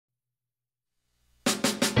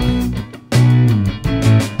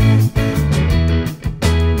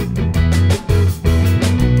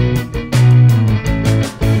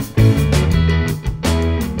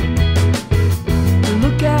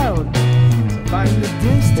5, 4,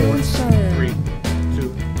 3, 2,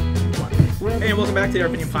 1. Hey, and welcome back to the Our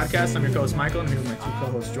Opinion Podcast. I'm your co-host Michael, and I'm here with my two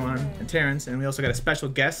co-hosts Jhoan and Terence, and we also got a special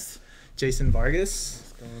guest,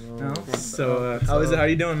 Vargas. So, how is it? How are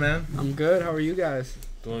you doing, man? I'm good. How are you guys?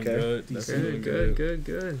 Doing good.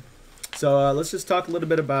 Good. So, let's just talk a little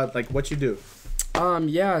bit about like what you do.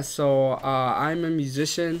 So I'm a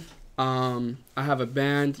musician. I have a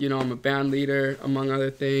band. I'm a band leader among other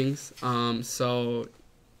things.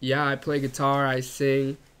 I play guitar. I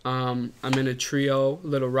sing. I'm in a trio,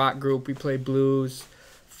 little rock group. We play blues,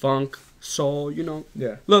 funk, soul.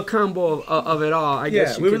 Little combo of it all. I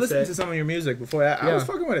guess you we were could listening say. to some of your music before. I was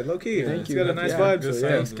fucking with it, low key. Thank It's you. got a nice vibe. Good So,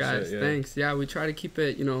 Thanks, guys. Thanks. Yeah, we try to keep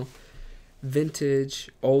it, vintage,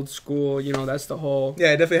 old school. That's the whole.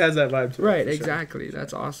 Yeah, it definitely has that vibe to it. Right, for sure. exactly.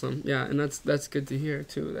 That's awesome. Yeah, and that's good to hear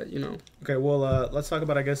too. That Okay, well, let's talk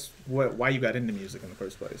about, I guess, why you got into music in the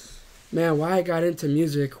first place. Man, why I got into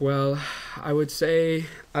music? Well, I would say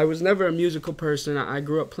I was never a musical person. I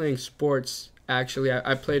grew up playing sports. Actually,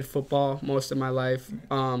 I played football most of my life.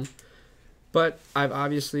 But I've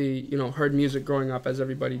obviously heard music growing up, as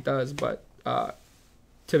everybody does. But to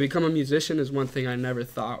become a musician is one thing I never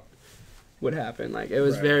thought would happen. Like it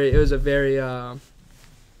was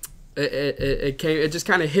it just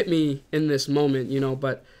kind of hit me in this moment,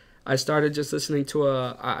 but I started just listening to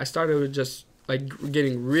I started just like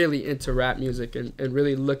getting really into rap music and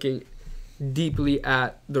really looking deeply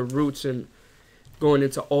at the roots and going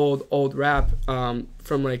into old rap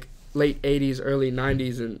from like late 80s, early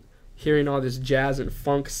 90s, and hearing all this jazz and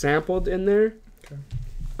funk sampled in there.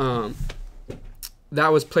 Okay.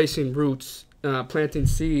 That was placing roots, planting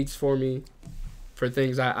seeds for me for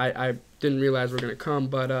things I didn't realize were going to come.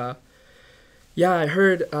 But I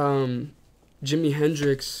heard Jimi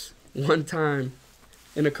Hendrix one time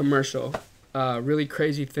in a commercial. Really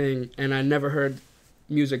crazy thing, and I never heard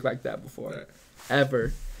music like that before,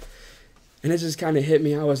 ever. And it just kind of hit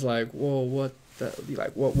me. I was like, "Whoa, what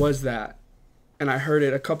was that?" And I heard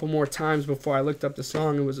it a couple more times before I looked up the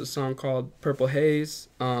song. It was a song called "Purple Haze,"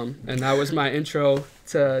 and that was my intro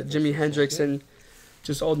to Jimi Hendrix and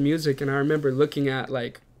just old music. And I remember looking at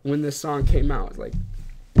like when this song came out, like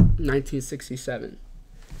 1967.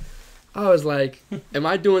 I was like, am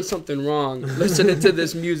I doing something wrong listening to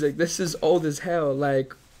this music? This is old as hell.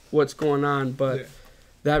 Like, what's going on? But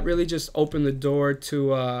that really just opened the door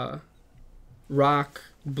to rock,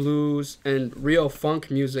 blues, and real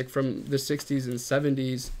funk music from the 60s and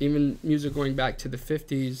 70s, even music going back to the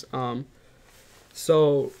 50s.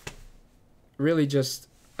 So really just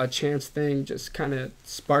a chance thing just kind of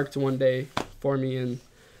sparked one day for me. And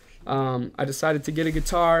I decided to get a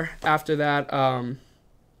guitar. After that,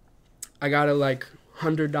 I got a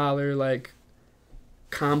 $100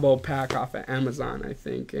 combo pack off of Amazon, I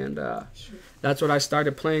think, and that's what I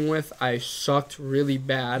started playing with. I sucked really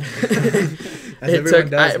bad.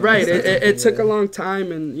 It took a long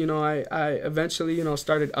time, and I eventually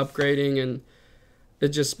started upgrading, and it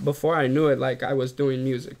just before I knew it, I was doing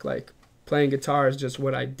music, playing guitar is just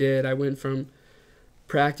what I did. I went from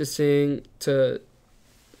practicing to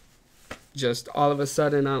just all of a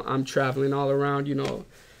sudden I'm traveling all around,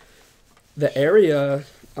 the area,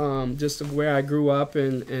 just of where I grew up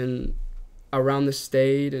and around the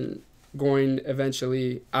state, and going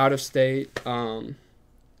eventually out of state, and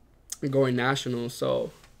going national.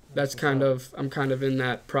 So I'm kind of in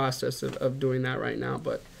that process of doing that right now,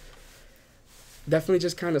 but definitely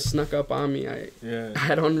just kind of snuck up on me. I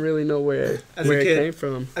don't really know where it came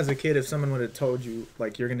from. As a kid, if someone would have told you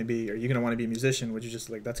you're gonna want to be a musician, would you just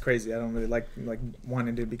that's crazy? I don't really like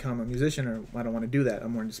wanting to become a musician, or I don't want to do that.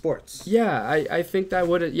 I'm more into sports. Yeah, I think that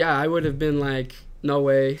would have. Yeah, I would have been like, no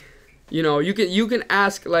way. You can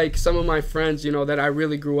ask some of my friends, that I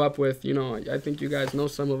really grew up with. I think you guys know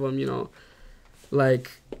some of them.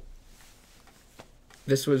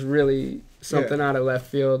 This was really something out of left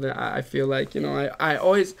field. I feel like,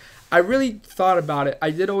 I really thought about it. I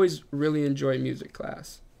did always really enjoy music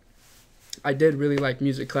class. I did really like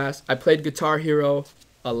music class. I played Guitar Hero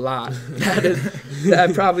a lot.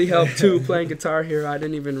 That probably helped too, playing Guitar Hero. I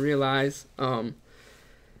didn't even realize.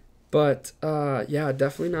 But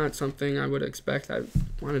definitely not something I would expect. I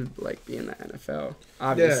wanted to be in the NFL,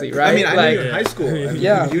 obviously, right? I mean, I knew you in high school. I mean,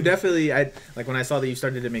 yeah, you definitely. When I saw that you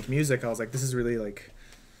started to make music, I was like, this is really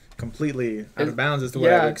completely out of bounds as to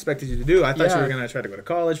what I expected you to do. I thought you were gonna try to go to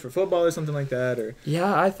college for football or something like that, or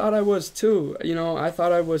I thought I was too. But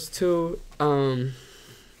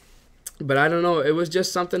I don't know. It was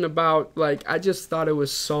just something about I just thought it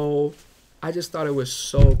was so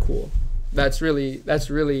cool. That's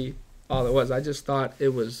really all it was. I just thought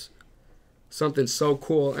it was something so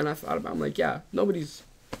cool, and I thought about it. I'm like, nobody's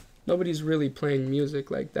nobody's really playing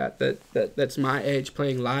music like that's my age,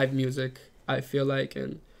 playing live music, I feel like.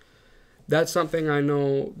 And that's something I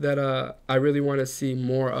know that I really want to see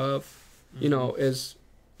more of, you know, is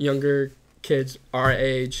younger kids our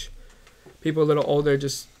age, people a little older,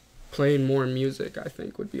 just playing more music. I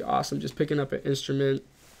think would be awesome. Just picking up an instrument,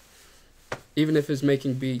 even if it's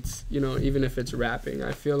making beats, you know, even if it's rapping.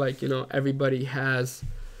 I feel like, you know, everybody has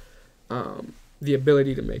the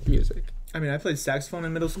ability to make music. I mean, I played saxophone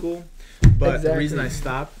in middle school, but the reason I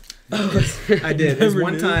stopped, I did. Is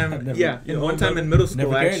one time, one time in middle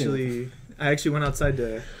school, I actually went outside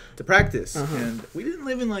to practice, and we didn't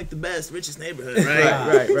live in like the best, richest neighborhood,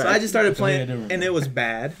 right? So I just started playing, and it was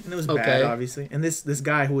bad, bad, obviously. And this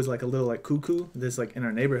guy who was like a little like cuckoo, this like in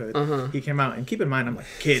our neighborhood, he came out, and keep in mind I'm like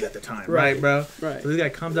a kid at the time, right, bro? Right. So this guy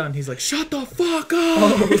comes out and he's like, "Shut the fuck up!"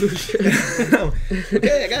 Oh shit!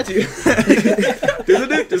 Okay, I got you.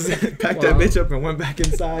 Just packed that bitch up and went back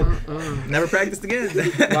inside. Never practiced again.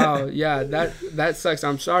 Wow, yeah, that sucks.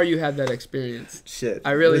 I'm sorry you had that experience. Shit,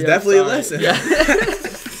 I really it was definitely a lesson. Yeah.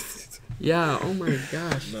 Yeah, oh my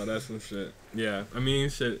gosh. No, that's some shit. Yeah, I mean,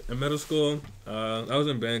 shit, in middle school, I was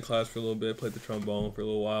in band class for a little bit, played the trombone for a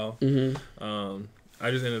little while.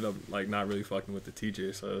 I just ended up, like, not really fucking with the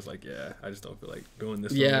teacher, so I was like, yeah, I just don't feel like doing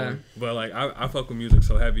this anymore. But, like, I fuck with music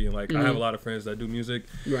so heavy, and, like, I have a lot of friends that do music.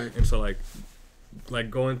 Right. And so, like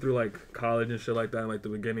going through like college and shit like that, and like the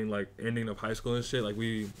beginning, like ending of high school and shit, like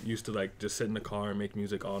we used to like just sit in the car and make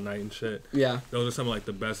music all night and shit. Yeah, those are some of like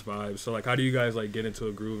the best vibes. So like, how do you guys like get into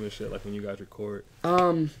a groove and shit like when you guys record?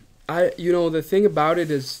 You know, the thing about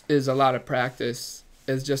it is a lot of practice.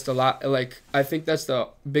 It's just a lot, like I think that's the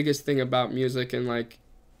biggest thing about music. And like,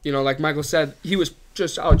 you know, like Michael said, he was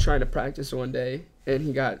just out trying to practice one day and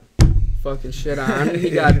he got fucking shit on.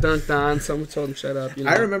 He got dunked on. Someone told him shut up. You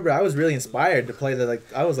know? I remember I was really inspired to play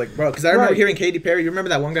I was like, bro, because I remember hearing Katy Perry. You remember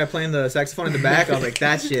that one guy playing the saxophone in the back? I was like,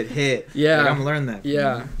 that shit hit. Yeah, like, I'm gonna learn that.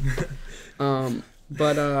 Yeah.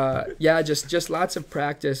 Just lots of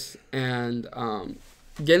practice, and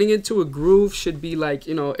getting into a groove should be like,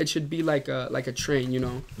 you know, it should be like a train. You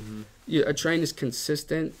know, a train is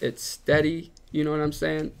consistent. It's steady. You know what I'm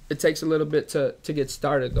saying? It takes a little bit to get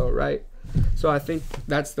started though, right? So I think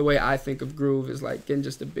that's the way I think of groove, is like getting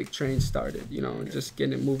just a big train started, you know, and just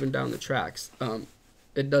getting it moving down the tracks.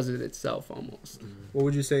 It does it itself almost. What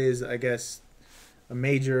would you say is, I guess, a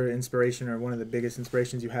major inspiration or one of the biggest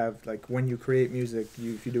inspirations you have, like when you create music?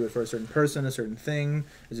 If you do it for a certain person, a certain thing,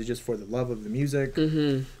 is it just for the love of the music?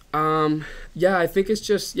 Yeah, I think it's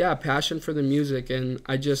just, passion for the music, and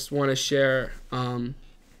I just want to share an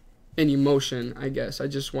emotion, I guess. I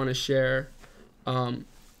just want to share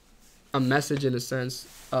a message, in a sense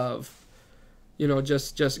of, you know,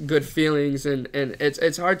 just good feelings, and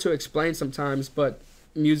it's hard to explain sometimes, but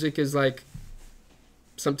music is like,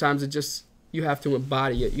 sometimes it just, you have to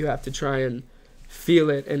embody it, you have to try and feel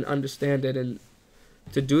it and understand it, and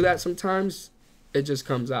to do that sometimes it just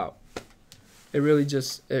comes out. It really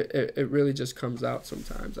just comes out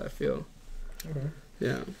sometimes, I feel. Okay.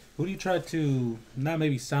 Yeah. Who do you try to not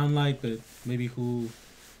maybe sound like, but maybe who,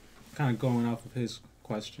 kind of going off of his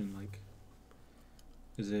question, like,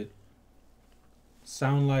 is it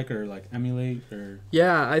sound like or like emulate or?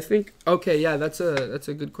 Yeah, I think that's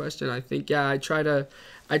a good question. I think I try to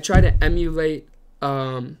emulate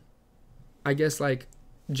I guess like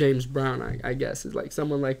James Brown, I guess is like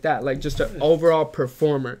someone like that, like just an overall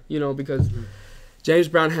performer, you know, because James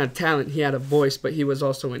Brown had talent, he had a voice, but he was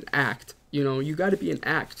also an act. You know, you got to be an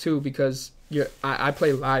act too, because I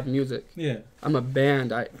play live music. Yeah. I'm a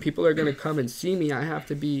band. People are gonna come and see me. I have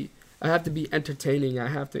to be entertaining.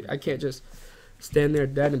 I can't just stand there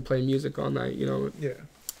dead and play music all night, you know. Yeah.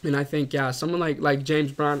 And I think someone like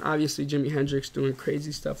James Brown, obviously Jimi Hendrix doing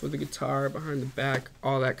crazy stuff with the guitar behind the back,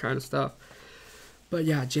 all that kind of stuff. But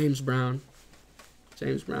yeah, James Brown.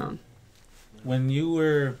 When you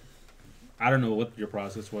were, I don't know what your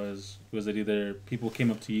process was. Was it either people came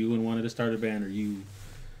up to you and wanted to start a band, or you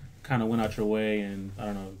kind of went out your way and, I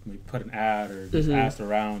don't know, maybe put an ad or just asked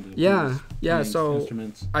around? So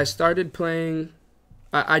instruments? I started playing,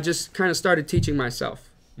 I just kind of started teaching myself.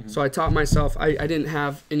 So I taught myself. I didn't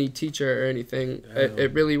have any teacher or anything.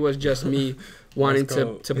 It really was just me wanting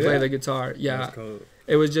to play the guitar. Yeah.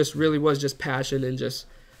 It was just passion, and just,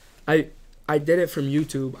 I did it from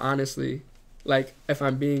YouTube, honestly. Like, if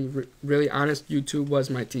I'm being really honest, YouTube was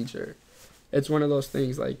my teacher. It's one of those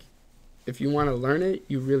things, like, if you want to learn it,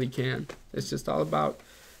 you really can. It's just all about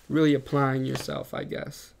really applying yourself, I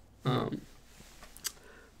guess.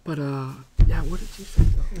 What did you say,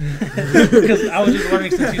 though? Because I was just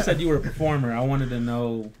wondering, since you said you were a performer, I wanted to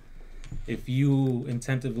know, if you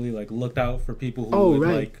intentively like looked out for people who Oh, would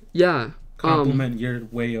right. like Yeah. compliment your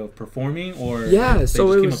way of performing, or Yeah, they so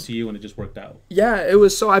just it came was- up to you and it just worked out. Yeah, it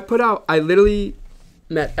was. So I literally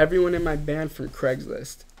met everyone in my band from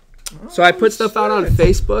Craigslist. So I put stuff out on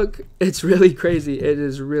Facebook. It's really crazy. It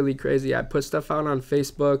is really crazy. I put stuff out on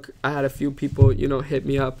Facebook. I had a few people, hit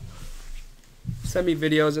me up, send me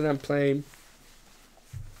videos of them playing.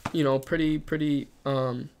 Pretty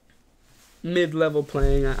mid-level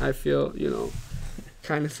playing. I feel,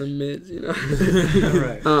 kind of some mids,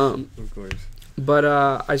 Right. Of course. But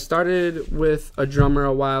I started with a drummer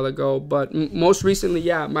a while ago. But most recently,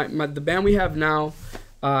 yeah, the band we have now,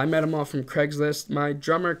 I met him all from Craigslist. My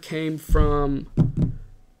drummer came from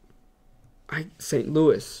St.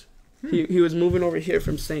 Louis. He was moving over here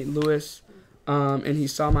from St. Louis, and he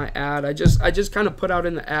saw my ad. I just kind of put out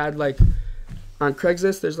in the ad, like, on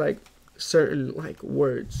Craigslist, there's like certain like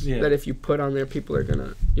words that if you put on there, people are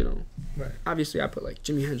gonna, Right. Obviously I put like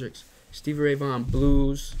Jimi Hendrix, Stevie Ray Vaughan,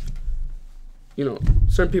 blues.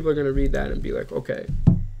 Certain people are gonna read that and be like, okay,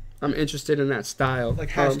 I'm interested in that style. Like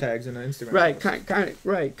hashtags in Instagram.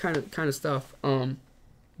 Right, kind of stuff.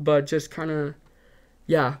 But just kind of,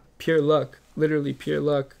 yeah, pure luck. Literally pure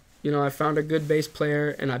luck. I found a good bass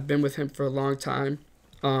player, and I've been with him for a long time.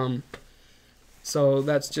 So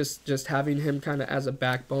that's just having him kind of as a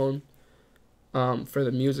backbone for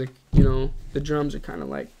the music. The drums are kind of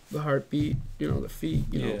like the heartbeat, the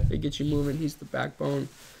feet, they get you moving. He's the backbone.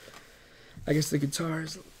 I guess the guitar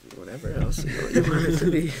is whatever else you want it to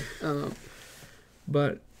be.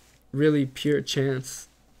 But really pure chance.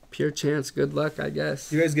 Good luck, I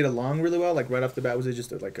guess. You guys get along really well? Like right off the bat, was it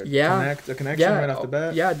just a connection right off the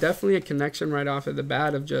bat? Yeah, definitely a connection right off of the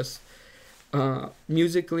bat of just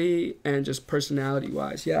musically and just personality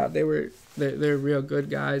wise. Yeah, they're real good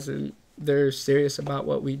guys, and they're serious about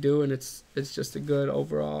what we do, and it's just a good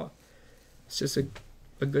overall. It's just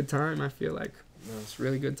a good time. I feel like it's a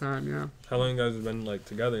really good time. Yeah. How long you guys have been like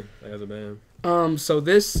together, like as a band? So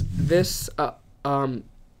this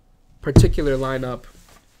particular lineup,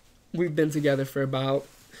 we've been together for about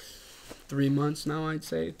 3 months now. I'd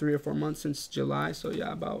say 3 or 4 months since July. So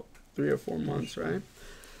yeah, about 3 or 4 months, right?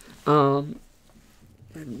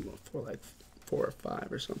 Maybe for like 4 or 5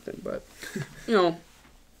 or something, but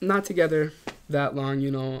not together that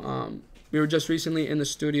long. We were just recently in the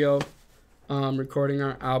studio recording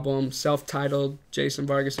our album, self-titled Jason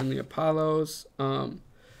Vargas and the Apollos.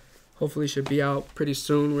 Hopefully should be out pretty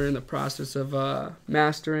soon. We're in the process of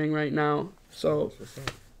mastering right now, so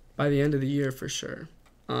by the end of the year for sure.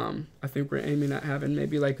 I think we're aiming at having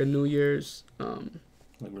maybe like a New Year's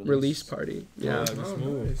release party. Yeah,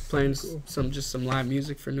 Nice. playing Cool. some live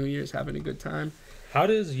music for New Year's, having a good time. How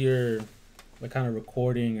does your like kind of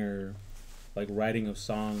recording or like writing of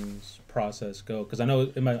songs process go? Because I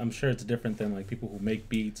know I'm sure it's different than like people who make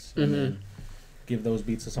beats and then give those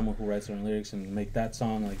beats to someone who writes their own lyrics and make that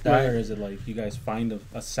song like that, or is it like you guys find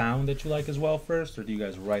a sound that you like as well first, or do you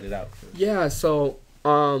guys write it out first? Yeah, so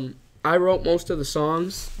I wrote most of the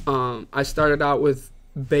songs. I started out with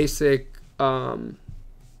basic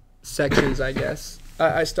sections, I guess.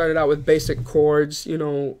 I started out with basic chords,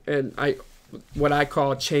 and what I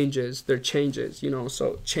call changes. They're changes,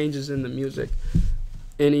 so changes in the music.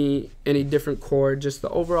 Any different chord, just the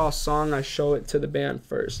overall song, I show it to the band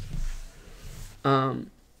first. And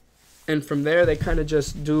from there, they kind of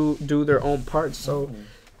just do their own parts. So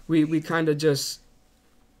we kind of just,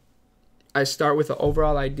 I start with the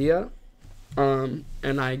overall idea, and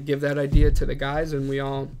I give that idea to the guys, and we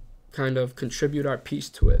all kind of contribute our piece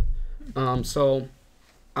to it. So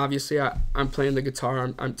obviously I'm playing the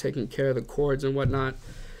guitar, I'm taking care of the chords and whatnot.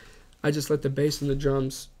 I just let the bass and the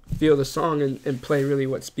drums feel the song and play really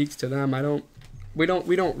what speaks to them. We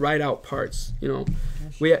don't write out parts,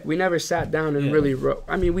 We never sat down and really wrote.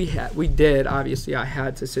 I mean, we did. Obviously, I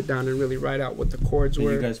had to sit down and really write out what the chords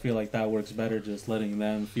were. You guys feel like that works better, just letting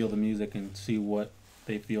them feel the music and see what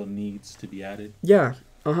they feel needs to be added? Yeah,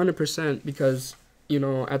 100%. Because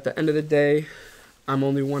at the end of the day, I'm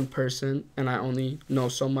only one person, and I only know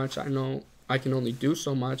so much. I know I can only do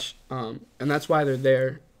so much, and that's why they're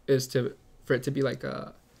there, is for it to be like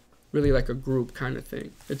a group kind of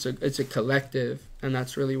thing. It's a collective, and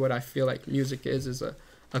that's really what I feel like music is a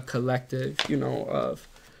collective,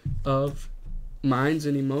 of minds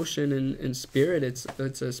and emotion and spirit.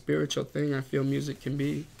 It's a spiritual thing. I feel music can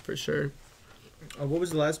be, for sure. What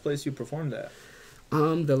was the last place you performed at?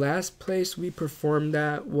 The last place we performed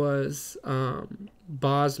at was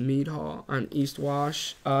Boz Mead Hall on East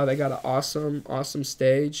Wash. They got an awesome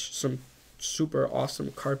stage, some super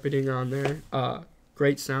awesome carpeting on there,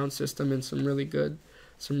 great sound system, and some really good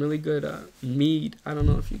some really good mead. I don't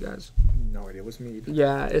know if you guys. No idea what's mead.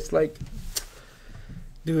 Yeah, it's like,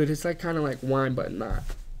 dude, it's like kind of like wine, but not.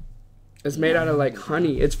 It's made out of like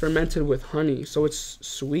honey. It's fermented with honey, so it's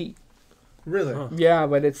sweet. Really? Huh. Yeah,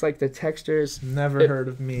 but it's like the textures. Never heard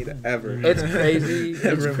of mead ever. It's crazy.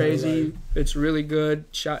 Never It's in my crazy. life. It's really good.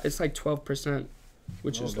 It's like 12%,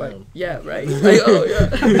 which Oh, is like, damn. yeah, right. Like, oh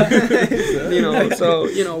yeah. You know,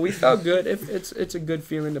 so we felt good. If it's a good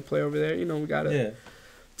feeling to play over there. We gotta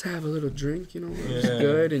to have a little drink. It was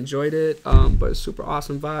good. Enjoyed it. But super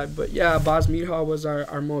awesome vibe. But yeah, Boz Mead Hall was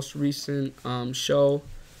our most recent show.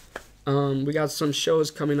 We got some shows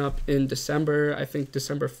coming up in December. I think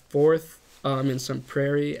December 4th. In some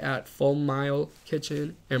Prairie at Full Mile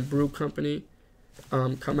Kitchen and Brew Company.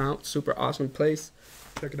 Come out, super awesome place.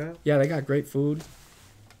 Check it out. Yeah, they got great food.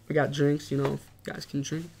 We got drinks, if you guys can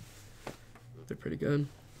drink. They're pretty good.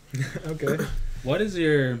 Okay. What is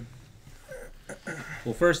your...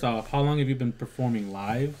 Well, first off, how long have you been performing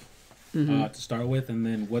live to start with? And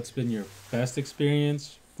then what's been your best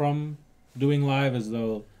experience from doing live, as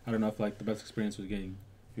though, I don't know if like the best experience was getting...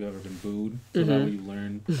 If you've ever been booed, so that way you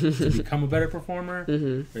learn to become a better performer,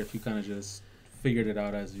 or if you kind of just figured it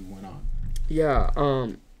out as you went on. Yeah.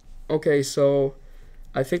 Okay, so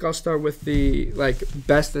I think I'll start with the like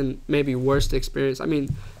best and maybe worst experience. I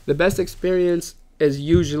mean, the best experience is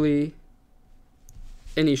usually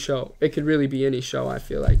any show. It could really be any show. I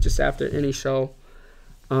feel like just after any show,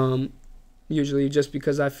 usually just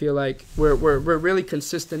because I feel like we're really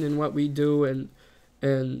consistent in what we do and.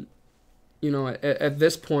 At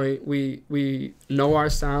this point, we know our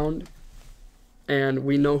sound, and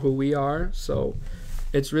we know who we are. So,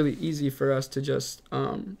 it's really easy for us to just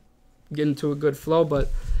get into a good flow. But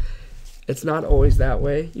it's not always that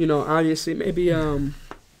way. Obviously, maybe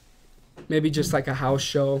just like a house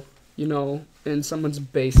show. In someone's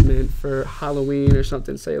basement for Halloween or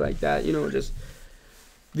something, say like that. Just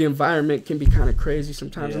the environment can be kind of crazy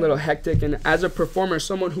sometimes, a little hectic. And as a performer,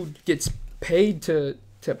 someone who gets paid to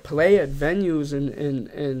play at venues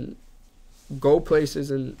and go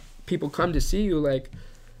places and people come to see you, like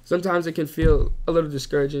sometimes it can feel a little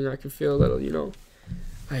discouraging. I can feel a little,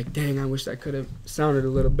 like, dang, I wish I could have sounded a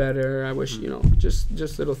little better. I wish,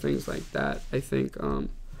 just little things like that, I think.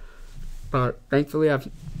 But thankfully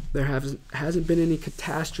there hasn't been any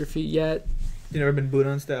catastrophe yet. You never been booed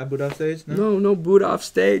off stage? No booed off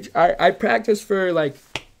stage. I practiced for like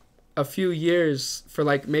a few years, for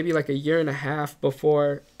like maybe like a year and a half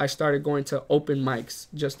before I started going to open mics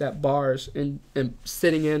just at bars and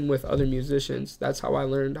sitting in with other musicians. That's how I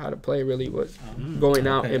learned how to play, really, was going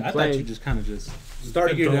out and I playing. thought you just kind of just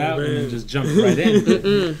Started figured it out going and in. then just jumped right in. So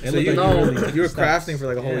you were crafting for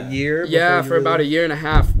like a whole year? Yeah, for about a year and a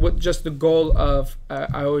half, with just the goal of,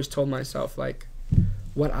 I always told myself, like,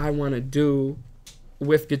 what I want to do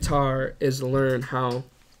with guitar is learn how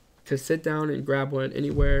to sit down and grab one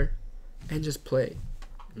anywhere and just play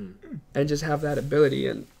and just have that ability.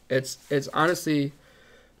 And it's honestly,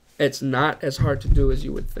 it's not as hard to do as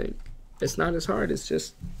you would think. It's not as hard. It's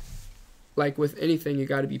just like with anything, you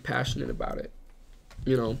got to be passionate about it.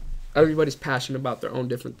 Everybody's passionate about their own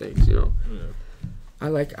different things.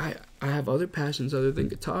 I have other passions other than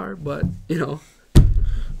guitar, but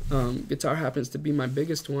guitar happens to be my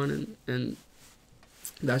biggest one, and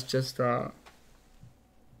that's just what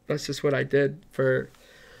I did for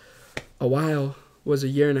a while. Was a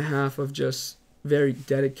year and a half of just very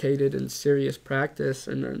dedicated and serious practice,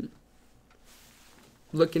 and then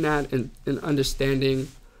looking at and understanding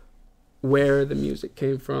where the music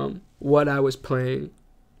came from, what I was playing,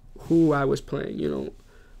 who I was playing,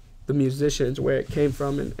 the musicians, where it came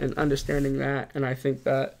from, and understanding that. And I think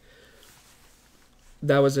that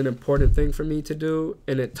was an important thing for me to do,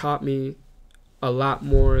 and it taught me a lot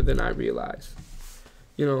more than I realized.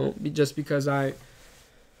 Just because I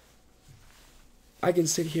can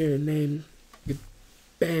sit here and name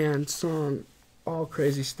band, song, all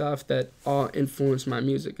crazy stuff that all influenced my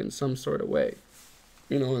music in some sort of way.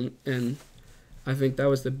 And I think that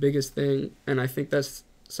was the biggest thing, and I think that's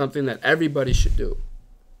something that everybody should do,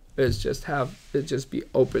 is just be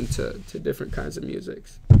open to different kinds of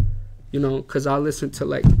musics. Because I'll listen to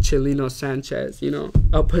like Chileno Sanchez,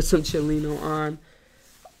 I'll put some Chileno on.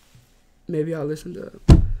 Maybe I'll listen to,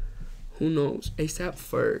 who knows, ASAP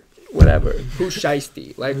Ferg, whatever, Who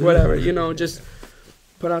Shiesty, like whatever, just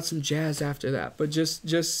put out some jazz after that. But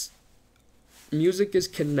just music is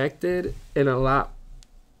connected in a lot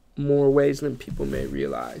more ways than people may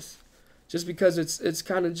realize. Just because it's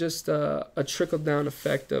kind of just a trickle-down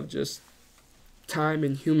effect of just time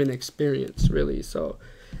and human experience, really. So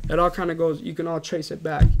it all kind of goes, you can all trace it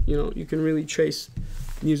back. You can really trace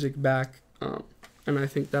music back And I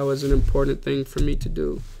think that was an important thing for me to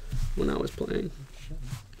do when I was playing.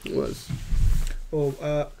 Well,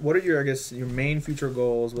 what are your main future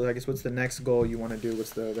goals? Well, what's the next goal you want to do?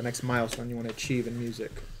 What's the next milestone you want to achieve in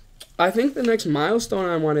music? I think the next milestone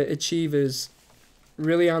I want to achieve is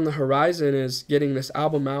really on the horizon, is getting this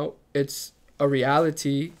album out. It's a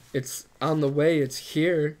reality. It's on the way. It's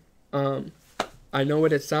here. I know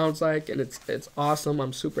what it sounds like, and it's awesome.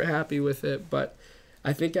 I'm super happy with it. But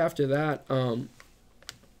I think after that,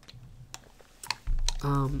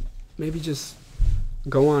 maybe just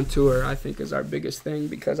go on tour, I think, is our biggest thing,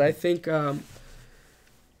 because I think the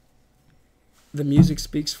music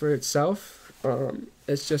speaks for itself.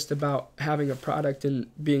 It's just about having a product and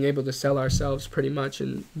being able to sell ourselves pretty much,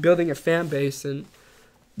 and building a fan base, and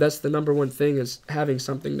that's the number one thing, is having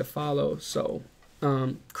something to follow. So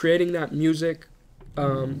creating that music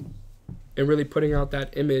and really putting out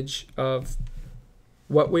that image of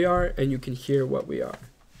what we are, and you can hear what we are.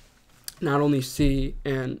 Not only see,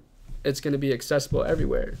 and it's going to be accessible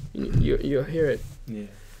everywhere. You'll hear it. Yeah.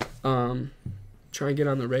 Try and get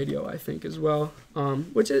on the radio, I think, as well.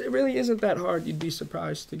 Which it really isn't that hard. You'd be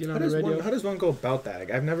surprised to get on the radio. How does one go about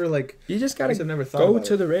that? I've never You just got to go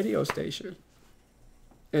to the radio station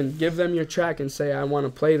and give them your track and say, I want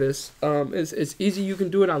to play this. It's easy. You can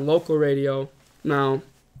do it on local radio. Now,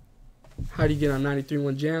 how do you get on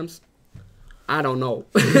 93.1 Jams? I don't know.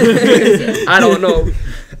 I don't know.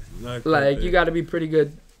 Like, you got to be pretty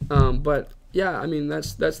good. But yeah, I mean,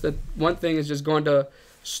 that's the one thing, is just going to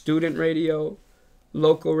student radio,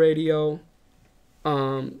 local radio,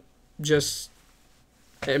 just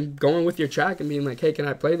and going with your track and being like, hey, can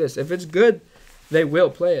I play this? If it's good, they will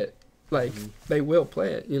play it. Like, they will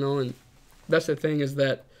play it, and that's the thing, is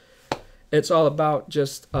that it's all about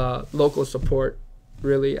just local support,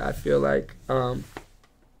 really. I feel like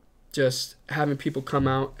just having people come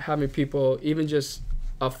out, having people, even just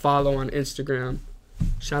a follow on Instagram.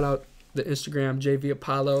 Shout out the Instagram JV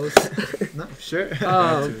Apollos. No, sure.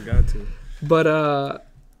 Got to. But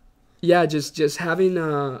yeah, just having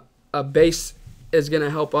a base is gonna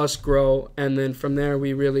help us grow, and then from there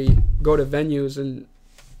we really go to venues and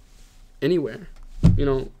anywhere.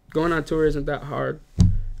 Going on tour isn't that hard,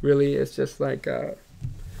 really. It's just like you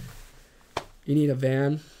need a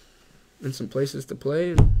van and some places to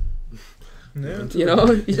play, and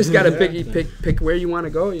you just gotta pick where you want to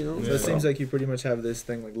go. So it seems like you pretty much have this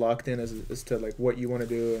thing like locked in as to like what you want to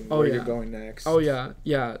do and where you're going next. Oh yeah.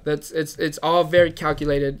 It's all very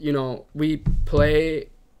calculated. We play,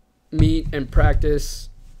 meet, and practice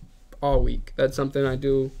all week. That's something I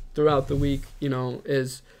do throughout the week.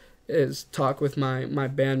 Is talk with my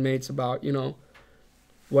bandmates about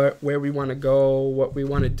where we want to go, what we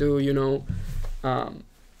want to do.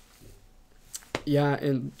 Yeah,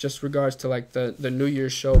 in just regards to like the New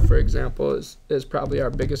Year's show, for example, is probably our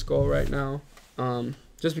biggest goal right now.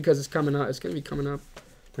 Just because it's coming up, it's gonna be coming up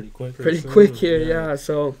pretty quick. Pretty quick here, yeah.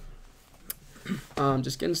 So,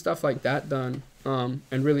 just getting stuff like that done, and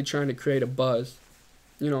really trying to create a buzz,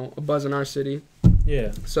 a buzz in our city.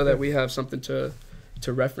 Yeah. So that we have something to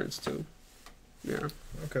reference to. Yeah.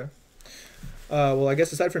 Okay. Well, I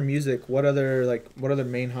guess aside from music, what other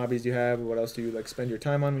main hobbies do you have? What else do you spend your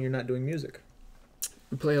time on when you're not doing music?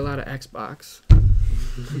 We play a lot of Xbox.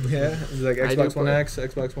 Yeah, is it like Xbox One X,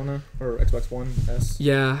 Xbox One, or Xbox One S?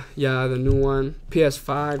 Yeah, the new one.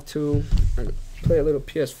 PS5 too. I play a little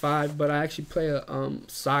PS5, but I actually play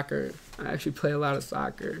soccer. I actually play a lot of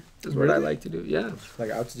soccer. Is what I like to do. Yeah. Like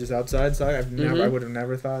just outside soccer. I would have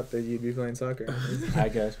never thought that you'd be playing soccer. I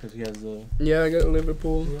guess because he has the. Yeah, I got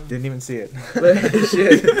Liverpool. Yeah. Didn't even see it.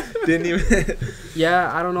 Shit. Didn't even.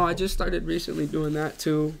 Yeah, I don't know. I just started recently doing that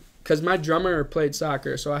too. Because my drummer played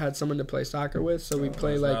soccer, so I had someone to play soccer with. So we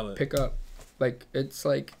play pick up. Like, it's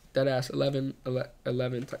like dead ass 11.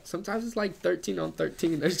 Sometimes it's like 13 on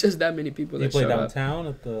 13. There's just that many people that show up. You play downtown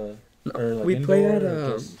at the. Or like we play at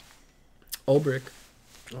Olbrick.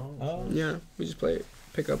 Oh. Yeah, we just play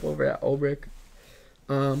pick up over at Olbrick.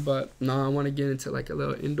 But no, I want to get into like a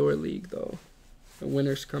little indoor league though. The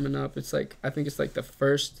winter's coming up. It's like, I think it's like the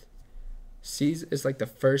first season. It's like the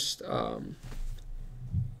first.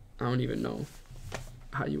 I don't even know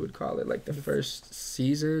how you would call it. Like the first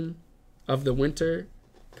season of the winter,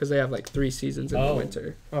 because they have like 3 seasons in the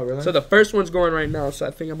winter. Oh, really? So the first one's going right now. So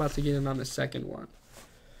I think I'm about to get in on the second one.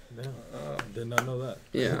 Did not know that.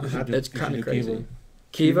 Yeah, it's kind of crazy.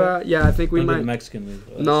 Kiva? Yeah, I think we might. The Mexican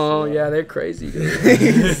league. No, yeah, they're crazy.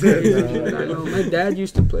 I know. My dad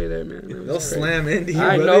used to play there, man. They'll slam into you.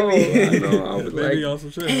 I know. I would Maybe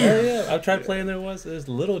also should. Yeah. I tried playing there once. This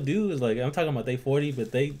little dude is like, I'm talking about they 40,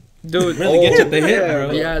 but they really get you at the hit,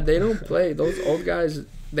 bro. Yeah, they don't play. Those old guys,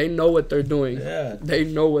 they know what they're doing. Yeah. They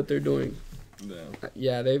know what they're doing. Yeah.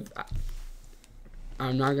 Yeah,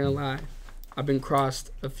 I'm not gonna lie. I've been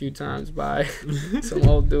crossed a few times by some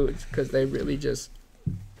old dudes because they really just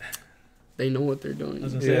they know what they're doing. I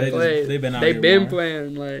was gonna say, they've been out here more.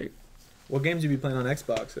 playing like. What games you be playing on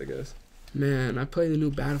Xbox? I guess. Man, I play the new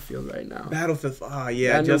Battlefield right now. Battlefield. Oh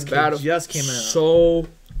yeah, That just came out. So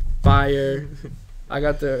fire. I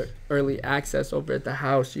got the early access over at the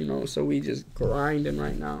house, you know, so we just grinding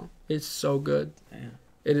right now. It's so good. Damn.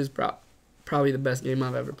 It is probably the best game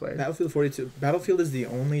I've ever played. Battlefield 42. Battlefield is the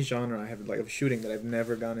only genre I have like of shooting that I've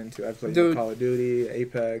never gone into. I've played Dude. Call of Duty,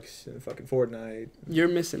 Apex, and fucking Fortnite. You're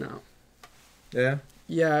missing out. Yeah.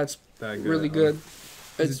 Yeah, it's That really good.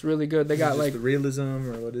 It's really good. They got like the realism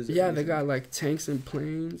or what is it? yeah, they got like tanks and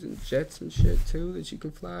planes and jets and shit too that you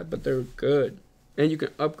can fly, but they're good, and you can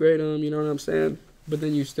upgrade them. You know what I'm saying? But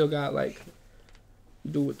then you still got like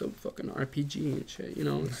do with the fucking RPG and shit. You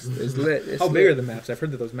know, it's lit. It's How lit. big are the maps? I've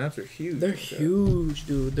heard that those maps are huge. They're huge,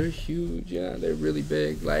 dude. They're huge. Yeah, they're really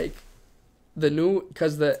big. Like the new,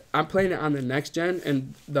 cause I'm playing it on the next gen,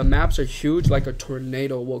 and the maps are huge. Like a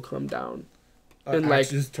tornado will come down. And like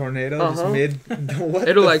just tornado, just mid. What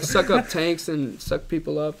it'll the like fuck? suck up tanks and suck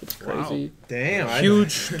people up. It's crazy. Damn.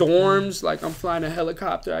 Huge storms. Like I'm flying a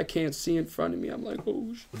helicopter, I can't see in front of me. I'm like,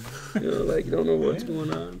 oh, you know, like don't know what's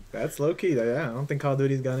going on. That's low key. Yeah, I don't think Call of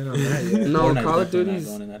Duty's gone in on that yet. No, Fortnite's Call of definitely not Duty's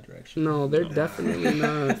going in that direction. no, they're definitely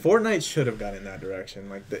not. Fortnite should have gone in that direction.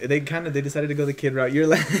 Like they decided to go the kid route. You're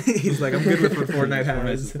like, he's like, I'm good with what Fortnite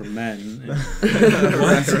Fortnite's has. for men.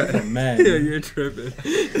 Right. For men. Yeah, you're tripping.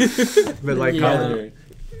 But like Yeah.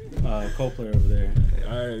 Call of Co-player over there.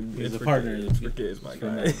 He's a partner. It's for kids, my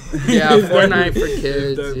guy. Yeah, Fortnite for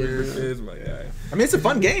kids. Definitely for Yeah. kids, my guy. I mean, it's a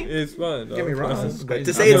fun game. It's fun. Don't get me wrong. It's But to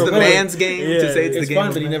crazy. say it's the I've never man's game, to say it's the game. fun,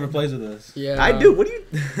 of but he man. never plays with us. Yeah. I do. What do you?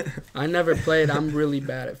 I never played. I'm really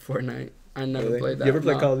bad at Fortnite. I never Really? played that. You ever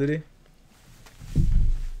play no. Call of Duty?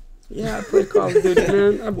 Yeah, I play Call of Duty,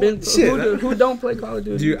 man. I've been. Shit, Who don't play Call of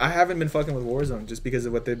Duty? Dude, I haven't been fucking with Warzone just because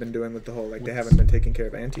of what they've been doing with the whole like they haven't been taking care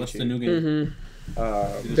of What's the anti-cheat. new game? Mm-hmm.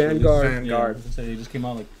 Just Vanguard. released- Vanguard. Yeah, so it just came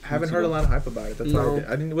out like. Haven't weeks heard a ago. lot of hype about it. That's No.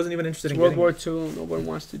 why wasn't even interested It's in World getting War it. II. No one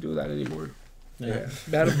wants to do that anymore. Yeah.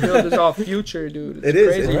 Battlefield is all future, dude. It's It is.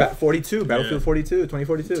 crazy. It's 42. Battlefield 42.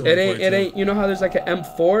 2042. It ain't. You know how there's like an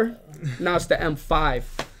M4? Now it's the M5.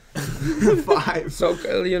 5. So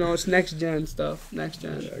you know it's next gen stuff. Next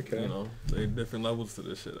gen. Okay. You know, there are different levels to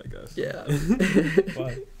this shit, I guess. Yeah.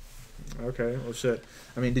 What? Okay. Well, shit.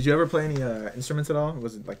 I mean, did you ever play any instruments at all?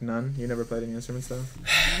 Was it like none? You never played any instruments though?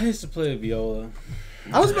 I used to play viola.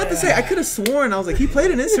 I was about to say I could have sworn I was like he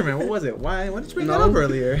played an instrument. What was it? Why did you bring that No. up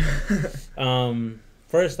earlier?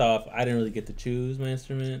 First off, I didn't really get to choose my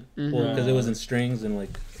instrument. Mhm. Well, because it was in strings in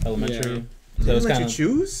like elementary. Yeah. So They it was didn't let kind you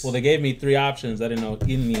of. choose. Well, they gave me 3 options. I didn't know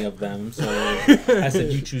any of them, so I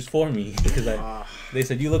said, "You choose for me," because they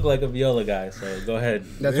said you look like a viola guy, so go ahead.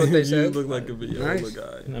 That's what they You said. look like a viola Nice.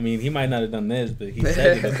 guy. I mean, he might not have done this, but he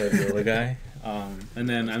said he looked like a viola guy. And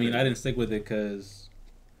then, I mean, I didn't stick with it because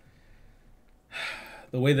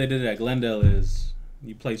the way they did it at Glendale is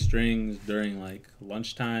you play strings during like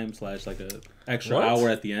lunchtime / like a extra What? hour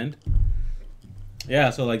at the end. Yeah,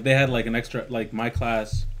 so like they had like an extra like my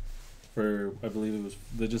class for I believe it was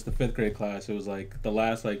just the 5th grade class. It was like the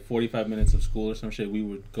last like 45 minutes of school or some shit. We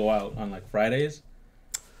would go out on like Fridays,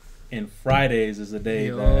 and Fridays is the day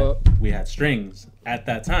that we had strings at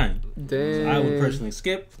that time. Damn. So I would personally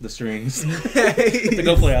skip the strings Hey. to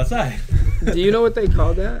go play outside. Do you know what they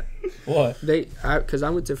call that? What? Because I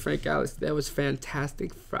went to Frank Alice. That was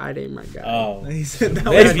Fantastic Friday, my guy. Oh, He said that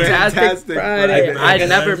Fantastic was fantastic. Friday. I guess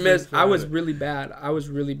never Fantastic missed. I was Friday. really bad. I was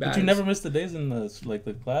really bad. but you never missed the days in the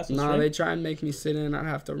class. with No, string? they try and make me sit in. I'd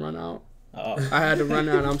have to run out. Oh. I had to run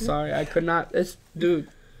out. I'm sorry. I could not. Dude.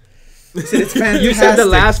 He said it's fantastic. You said the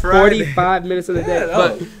last Friday. 45 minutes of the day. Yeah,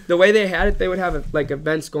 no. But the way they had it, they would have like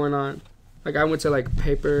events going on. Like I went to like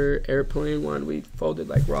paper airplane one. We folded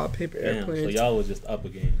like raw paper Damn, so airplanes. y'all was just up a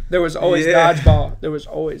game. There was always Yeah. dodgeball. There was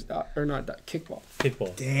always kickball.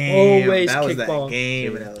 Kickball. Damn, Always that was kickball. that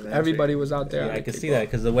game in elementary. Everybody was out there. Yeah, on I could see kickball. that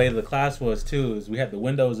because the way the class was too is we had the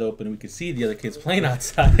windows open and we could see the other kids playing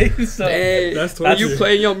outside. So Dang. That's When you torture.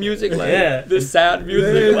 playing your music like Yeah. this sad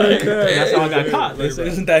music like that's how I got caught. They said,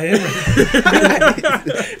 "Isn't that him?"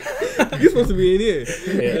 You're supposed to be in here.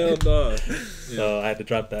 Yeah. Hell no. So I had to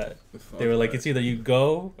drop that. They were like, "It's either you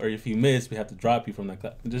go or if you miss, we have to drop you from that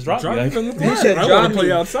class. Just drop, Drop me." me Like, from the He class. said I drop want to play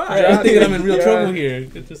me. outside. I'm thinking I'm in real Yeah. trouble here.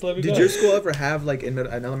 Just let me Did go. your school ever have like in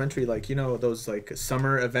elementary, like those like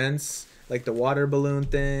summer events, like the water balloon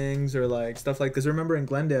things or like stuff like? Because remember in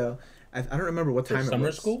Glendale, I don't remember what time it was.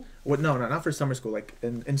 Summer school? What? No, not for summer school. Like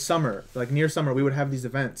in summer, like near summer, we would have these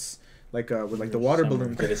events, like with like the water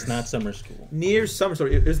balloon. But it's not summer school. Near summer, so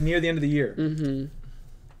it was near the end of the year. Mm-hmm.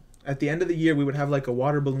 At the end of the year, we would have like a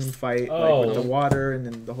water balloon fight, like with the water and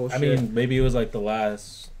then the whole shit. I mean, maybe it was like the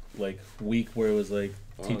last like week where it was like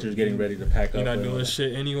teachers getting ready to pack up. You're not doing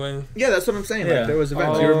shit anyway. Yeah, that's what I'm saying. Yeah. Like there was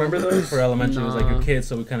events. Do you remember those? For elementary, it was like Nah. your kids,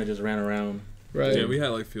 so we kind of just ran around. Right. Yeah, we had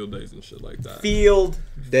like field days and shit like that. Field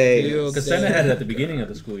day. Because Senate had it at the beginning of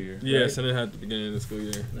the school year. Yeah, right? Senate had at the beginning of the school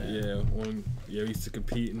year. Yeah. We used to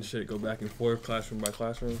compete and shit, go back and forth, classroom by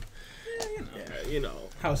classroom. Yeah, you know.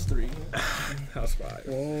 House 3. House 5.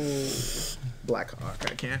 Whoa. Black Hawk.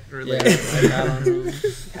 I can't relate. Yeah, I don't know.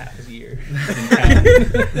 Half a year.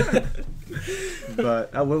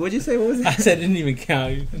 But what'd you say? What was it? I said it didn't even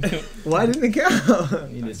count. Why didn't it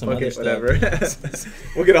count? You did some Okay, other stuff. whatever.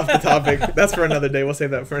 We'll get off the topic. That's for another day. We'll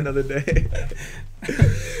save that for another day.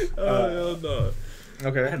 Hell no. I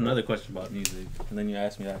had Okay. another question about music, and then you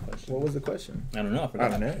asked me that question. What was the question? I don't know. I I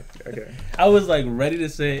forgot. don't know. Okay. I was like ready to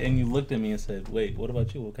say it, and you looked at me and said, "Wait, what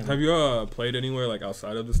about you? What kind Have of?" you played anywhere like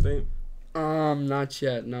outside of the state? Not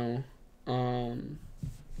yet, no.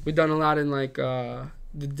 We've done a lot in like the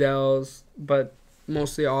Dells, but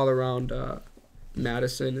mostly all around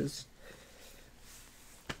Madison is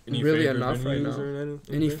Any really favorite enough right venues now. or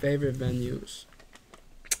anything? Any favorite venues?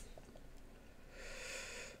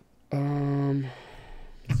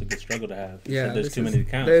 It's a good struggle to have. You Yeah, said there's this too is- many to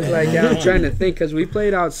count. There's like, yeah, I'm trying to think because we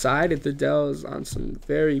played outside at the Dells on some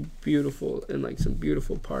very beautiful and like some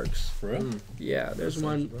beautiful parks. For real? Yeah, there's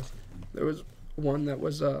one. There was one that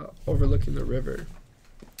was overlooking the river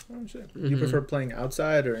Oh shit. You Mhm. prefer playing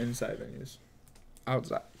outside or inside venues?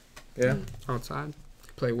 outside. Yeah. Outside,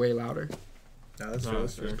 play way louder. No, that's No, true.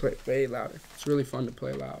 That's sure. true. Play way louder. It's really fun to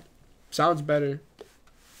play loud. Sounds better.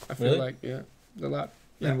 I feel Really? like a lot.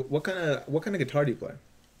 Yeah. And what kind of guitar do you play?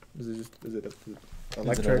 Is it Is it a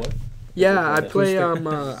electric? what? Yeah, I Acoustic. play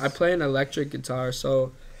I play an electric guitar,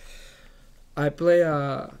 so I play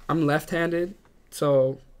I'm left-handed,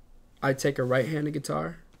 so I take a right-handed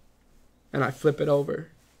guitar and I flip it over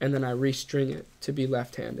and then I restring it to be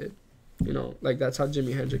left-handed. You know, like that's how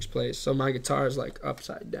Jimi Hendrix plays. So my guitar is like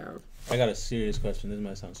upside down. I got a serious question. This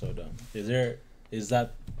might sound so dumb. Is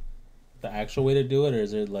that the actual way to do it, or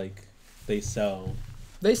is it like they sell?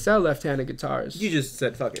 They sell left-handed guitars. You just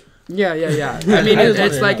said fuck it. Yeah. I mean, I just it's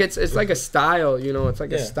wanted like to know. it's like a style, you know. It's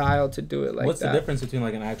like a Yeah. style to do it like What's that. the difference between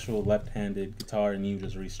like an actual left-handed guitar and you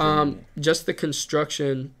just restringing it? Just the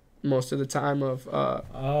construction most of the time of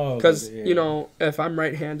Oh, because yeah. you know, if I'm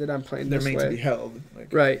right-handed, I'm playing They're this made way. to be held.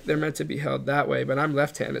 Like, Right, they're meant to be held that way, but I'm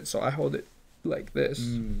left-handed, so I hold it like this.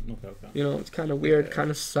 Okay. You know, it's kind of weird, Yeah.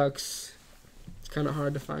 kind of sucks. It's kind of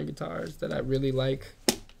hard to find guitars that I really like,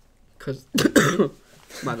 cause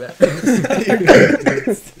my bad.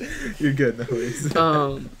 You're good, no worries.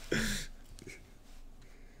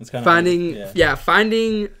 It's kind of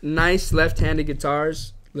finding nice left-handed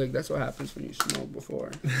guitars. Look, that's what happens when you smoke before.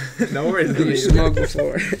 No worries. When you smoke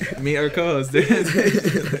before. Me or co-host.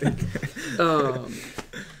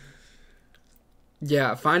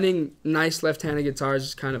 Yeah, finding nice left-handed guitars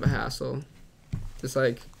is kind of a hassle. It's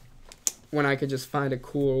like when I could just find a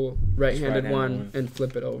cool right-handed one and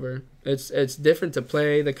flip it over. It's different to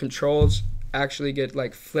play. The controls actually get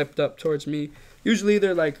like flipped up towards me. Usually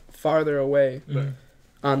they're like farther away, but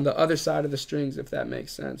on the other side of the strings, if that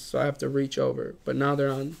makes sense. So I have to reach over. But now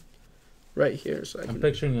they're on right here, so I I'm can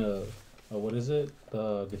picturing a what is it?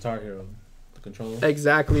 The Guitar Hero, the controller.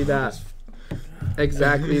 exactly that.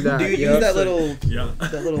 Exactly that. Do you Yup. use that little, Yeah.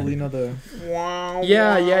 you know, the...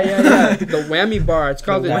 Yeah. The whammy bar. It's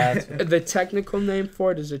called The the technical name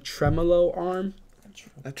for it is a tremolo arm.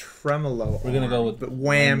 A tremolo. We're gonna go with the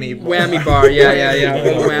whammy bar. Whammy bar. Yeah.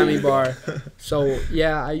 The whammy bar. So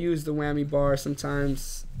yeah, I use the whammy bar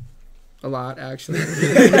sometimes, a lot actually.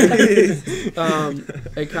 It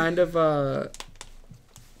kind of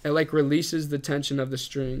it like releases the tension of the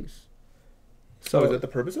strings. So is that the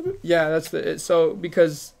purpose of it? Yeah, that's so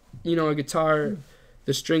because you know a guitar,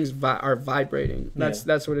 the strings are vibrating.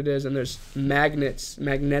 That's what it is, and there's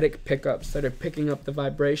magnetic pickups that are picking up the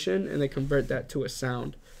vibration, and they convert that to a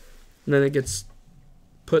sound, and then it gets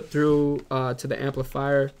put through to the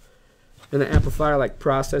amplifier, and the amplifier like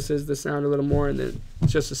processes the sound a little more, and then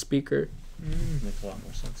it's just a speaker. Makes a lot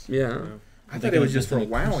more sense. Yeah. I thought it was just for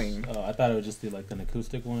wowing. I thought it would just be like an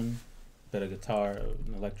acoustic one, but a guitar,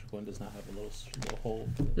 an electric one does not have a little hole.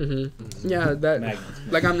 Yeah, that Magnets.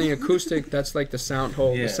 like on the acoustic, that's like the sound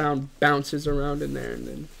hole. Yeah. The sound bounces around in there, and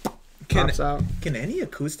then pops out. Can any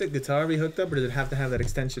acoustic guitar be hooked up, or does it have to have that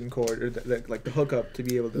extension cord or like the hookup to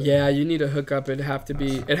be able to? Yeah, you need a hookup. It'd have to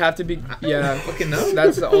be. Yeah. Fucking no.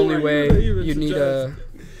 That's the only Why way you you need suggest?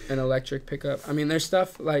 an electric pickup. I mean, there's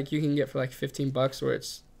stuff like you can get for like $15 where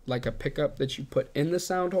it's like a pickup that you put in the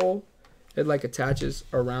sound hole. It like attaches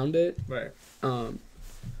around it. Right.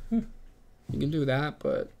 You can do that,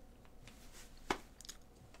 but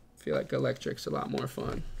I feel like electric's a lot more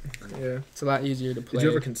fun. Yeah. It's a lot easier to play. Did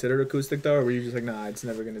you ever consider acoustic though, or were you just like, nah, it's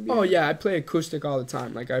never gonna be? Oh yeah, I play acoustic all the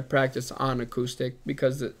time. Like I practice on acoustic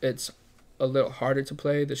because it's a little harder to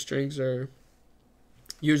play. The strings are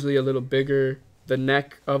usually a little bigger. The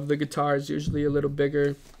neck of the guitar is usually a little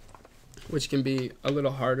bigger, which can be a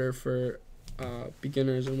little harder for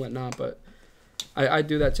beginners and whatnot. But I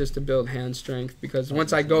do that just to build hand strength, because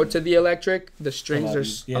once I go to the electric, the strings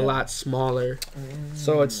are a lot smaller,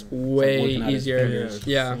 so it's way easier.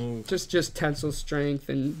 Yeah, just tensile strength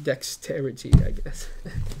and dexterity, I guess.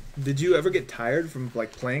 Did you ever get tired from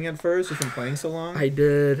like playing at first, or from playing so long? I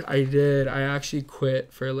did. I actually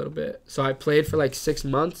quit for a little bit. So I played for like 6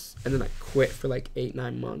 months, and then I quit for like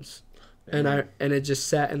 8-9 months, and it just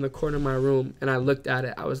sat in the corner of my room, and I looked at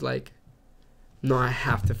it. I was like, no, I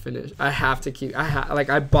have to finish. I have to keep.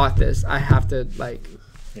 I bought this. I have to like.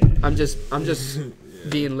 I'm just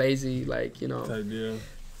being lazy. Like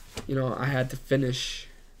I had to finish.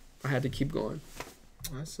 I had to keep going.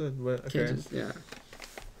 That's okay. Yeah.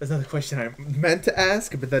 That's another question I meant to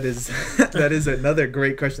ask, but that is another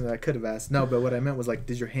great question that I could have asked. No, but what I meant was like,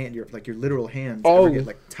 does your literal hands ever get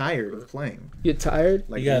like tired of playing? Get tired?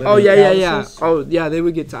 Like yeah. Oh yeah, they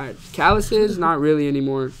would get tired. Calluses, not really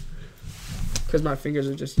anymore. Because my fingers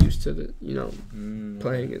are just used to the,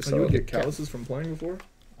 playing it. So you would get calluses from playing before?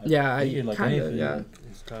 Yeah, I like kind of, anything, yeah. like,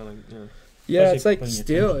 It's kind of like, Yeah, it's Especially like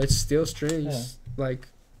playing it's steel strings. Yeah. Like,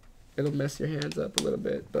 it'll mess your hands up a little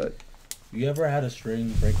bit, but. You ever had a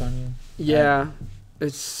string break on you? Yeah,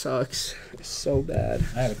 it sucks. It's so bad.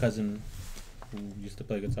 I had a cousin who used to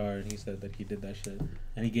play guitar, and he said that he did that shit.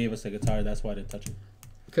 And he gave us a guitar, that's why I didn't touch it.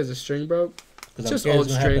 Because the string broke? Because Just I'm scared old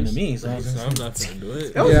it's gonna happen to strings. me, so I was I'm not gonna do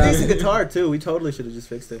it. That was Yeah. a decent guitar too. We totally should have just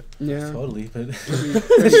fixed it. Yeah. totally, but it's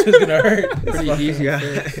just gonna hurt. Pretty easy Yeah.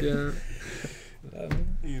 fix, yeah.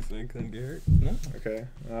 You think couldn't get hurt? No. Okay.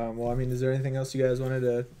 Well, I mean, is there anything else you guys wanted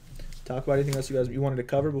to talk about? Anything else you wanted to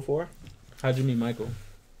cover before? How'd you meet Michael?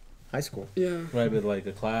 High school. Yeah. Right, with like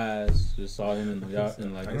a class, just saw him in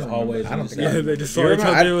the hallways. I don't and think just- I they just You saw each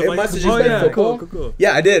remember? other. It Like, must have just been yeah, football. cool.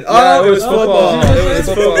 Yeah, I did. Yeah, Oh, it it was was football. football. It was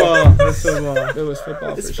football. It was football. It was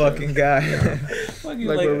football This for sure. fucking guy.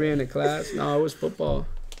 Like were we in a class? No, it was football.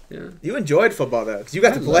 Yeah. You enjoyed football though, because you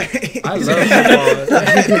got to play. I love football.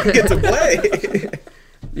 I didn't get to play.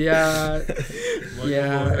 Yeah.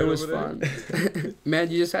 Yeah, Michael it was over fun. Man,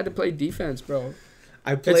 you just had to play defense, bro.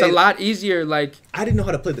 I played. It's a lot easier, like. I didn't know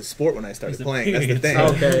how to play the sport when I started It's a playing. That's the period. thing.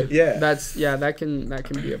 Okay. Yeah. That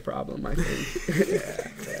can be a problem, I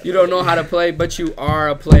think. You don't know how to play, but you are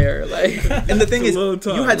a player, like. And the thing It's is, a little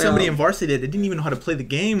tough. you had somebody No. in varsity that didn't even know how to play the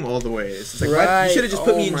game all the way. It's like, why- Right. you should have just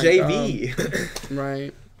put Oh me in my JV.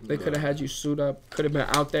 Right. They could have had you suit up. Could have been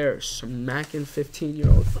out there smacking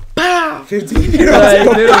 15-year-olds. Pow! 15-year-olds.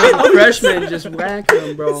 Like, literally, freshmen just whacking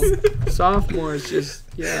them, bro. Sophomores just,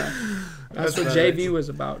 yeah. That's what JV was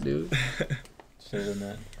about, dude. Should have done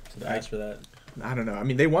that. Should have asked for that. I don't know. I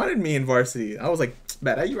mean, they wanted me in varsity. I was like,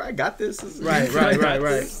 man, I got this. Right.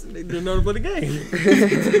 They didn't know to play the game.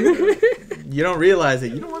 You don't realize that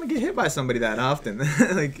you don't want to get hit by somebody that often.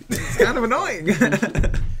 Like, it's kind of annoying.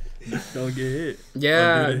 Don't get hit.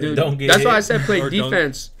 Yeah, Don't dude. Don't get That's hit. why I said play Or don't-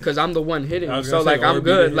 defense, because I'm the one hitting. I was So, gonna say, like, I'm or be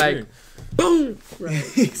good. the Like, hitter. boom! Right.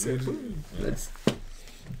 He said, boom. That's,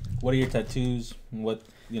 What are your tattoos? What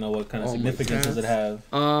kind of Oh, my significance does it have?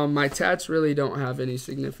 my tats really don't have any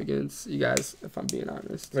significance, you guys, if I'm being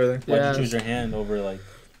honest. Really? Why'd Yeah. you choose your hand over like?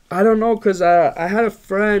 I don't know, because I had a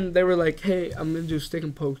friend, they were like, hey, I'm going to do stick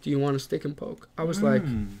and poke. Do you want a stick and poke? I was like,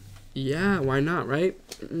 yeah, why not, right?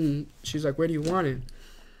 She's like, where do you want it?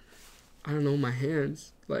 I don't know, my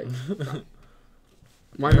hands. Like,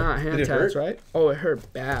 why not hand Did it tats, hurt? right? Oh, it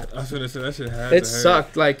hurt bad. I should have said that shit had It to hurt.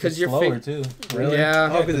 sucked, like, because It's your slower finger. too. Really? Yeah.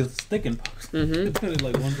 Oh, because it's sticking pokes. Mm-hmm. Put it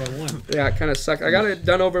like one by one. Yeah, it kind of sucked. I got it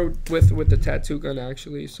done over with the tattoo gun,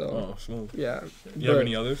 actually, so, Oh, smooth. yeah. You have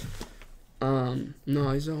any others?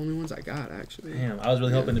 No, these are the only ones I got, actually. Damn, I was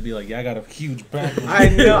really hoping to be like, yeah, I got a huge back. I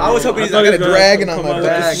know. I was hoping I he's thought not he going was to gonna dragging on come my out with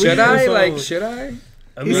back. the Should I? sweet Like, song. should I?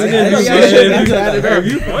 I He mean, said, you "Yeah, should. should If be tatted up."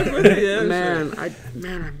 you fuck with it, yeah. Man, shit.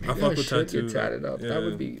 maybe I I, fuck with should tattoo, get tatted up. yeah. That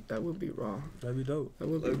would be raw. That'd be dope. That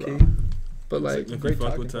would be Low-key. raw. But like, If you great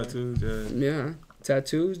fuck with talking point. tattoos, yeah. yeah,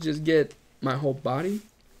 tattoos just get my whole body.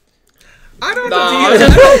 I don't Nah, know.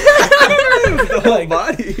 The whole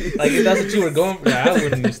body. Like if that's what you were going for, I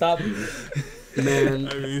wouldn't even stop you. Man,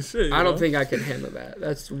 I mean, shit. I don't think I could handle that.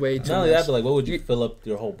 That's way too Not only much. that, but like, what would you fill up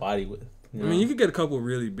your whole body with? You I mean, you could get a couple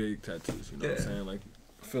really big tattoos. You know what I'm saying? Like,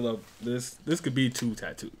 fill up this. This could be 2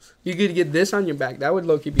 tattoos. You could get this on your back. That would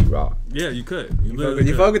low-key be raw. Yeah, you could.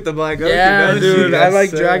 You fuck with the Black Goku, Yeah, don't dude. you? I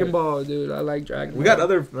like That's, Dragon Ball, dude. I like Dragon Ball. We got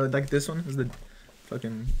other like this one is the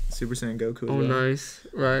fucking Super Saiyan Goku. Oh, nice.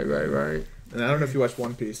 Right. And I don't know if you watch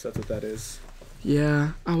One Piece. That's what that is.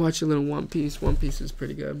 Yeah, I watch a little One Piece. One Piece is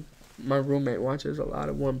pretty good. My roommate watches a lot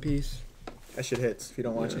of One Piece. That shit hits. If you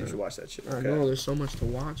don't watch it, you should watch that shit. I Okay. know there's so much to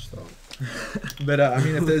watch though. But I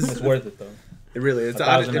mean, if there's, it's worth it though. it really is.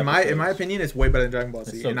 1,000 In my episodes. opinion, it's way better than Dragon Ball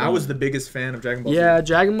Z. It's so And I was good. the biggest fan of Dragon Ball Yeah, Z.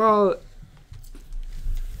 Dragon Ball.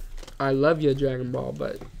 I love your Dragon Ball,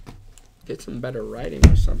 but get some better writing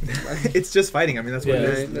or something. Like, It's just fighting. I mean, that's what it Yeah,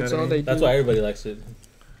 is. right? you know That's what I all mean? they That's do. why everybody likes it.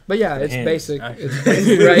 But yeah, it's Hands. basic. Action. It's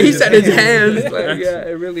basic, right? He said his hands. Like, Action. yeah,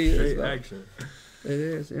 it really is. Straight though. action. It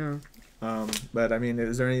is, yeah. But I mean,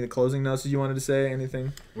 is there any closing notes you wanted to say?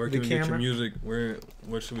 Anything? Where The can we get your camera? music?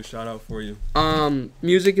 What should we shout out for you?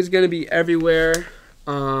 Music is gonna be everywhere.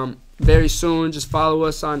 Very soon. Just follow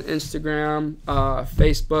us on Instagram,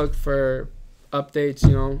 Facebook for updates.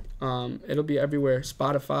 You know, it'll be everywhere.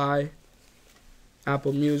 Spotify,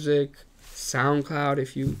 Apple Music, SoundCloud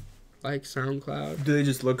if you like SoundCloud. Do they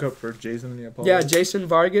just look up for Jason and the Apollo? Yeah, Jason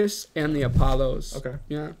Vargas and the Apollos. Okay.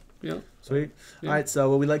 Yeah. Sweet. Yeah. All right.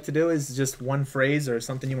 So what we like to do is just one phrase or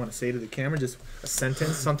something you want to say to the camera, just a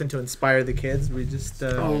sentence, something to inspire the kids. We just.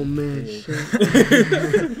 Oh man,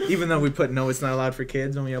 shit. Even though we put no, it's not allowed for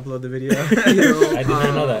kids when we upload the video. You know, I did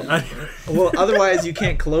not know that. Well, otherwise you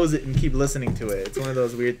can't close it and keep listening to it. It's one of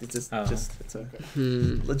those weird. It's just, Oh. it's a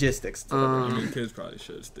Hmm. logistics. To I it. mean, kids probably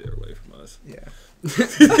should stay away from us. Yeah. We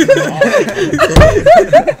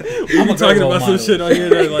I'm be a talking role about some model. shit on here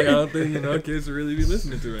that like I don't think kids would really be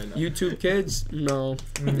listening to right now. YouTube kids? No.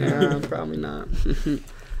 Yeah, probably not.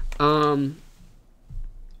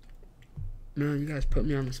 Man, you guys put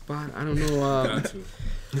me on the spot. I don't know. Got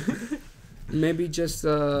to. Maybe just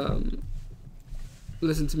listen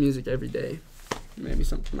to music every day. Maybe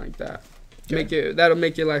something like that. Okay. That'll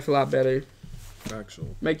make your life a lot better.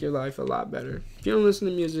 Factual. Make your life a lot better. If you don't listen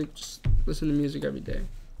to music, just listen to music every day.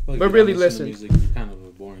 Well, if But you don't really to listen. music, you're kind of a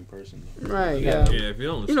boring person though. Right, Yeah. yeah. Yeah, if you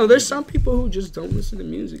don't listen You know, to there's music- some people who just don't listen to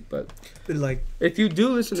music, but But like, if you do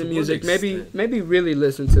listen to To what music, extent? maybe really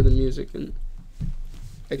listen to the music and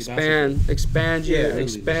expand Yeah,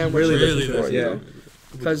 expand really what you're listen looking to for, it, you yeah. know?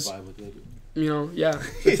 Because Vibe with it. You know, yeah,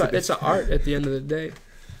 it's an art at the end of the day.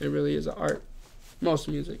 It really is an art. Most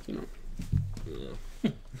music, you know.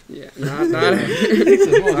 Yeah, not. all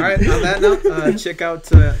right. On that note, check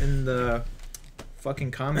out in the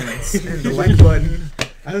fucking comments and the like button.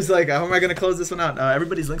 I was like, how am I gonna close this one out?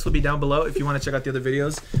 Everybody's links will be down below if you want to check out the other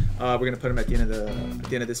videos. We're gonna put them at the end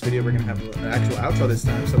of this video. We're gonna have an actual outro this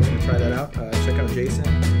time, so we're gonna try that out. Check out Jason.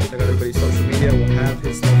 Check out everybody's social media. We'll have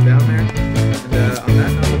his stuff down there. And on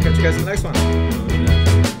that note, we'll catch you guys in the next one.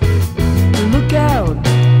 Look out in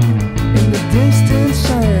the distant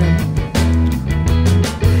sun,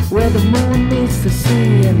 where the moon meets the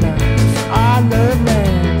sea, and our love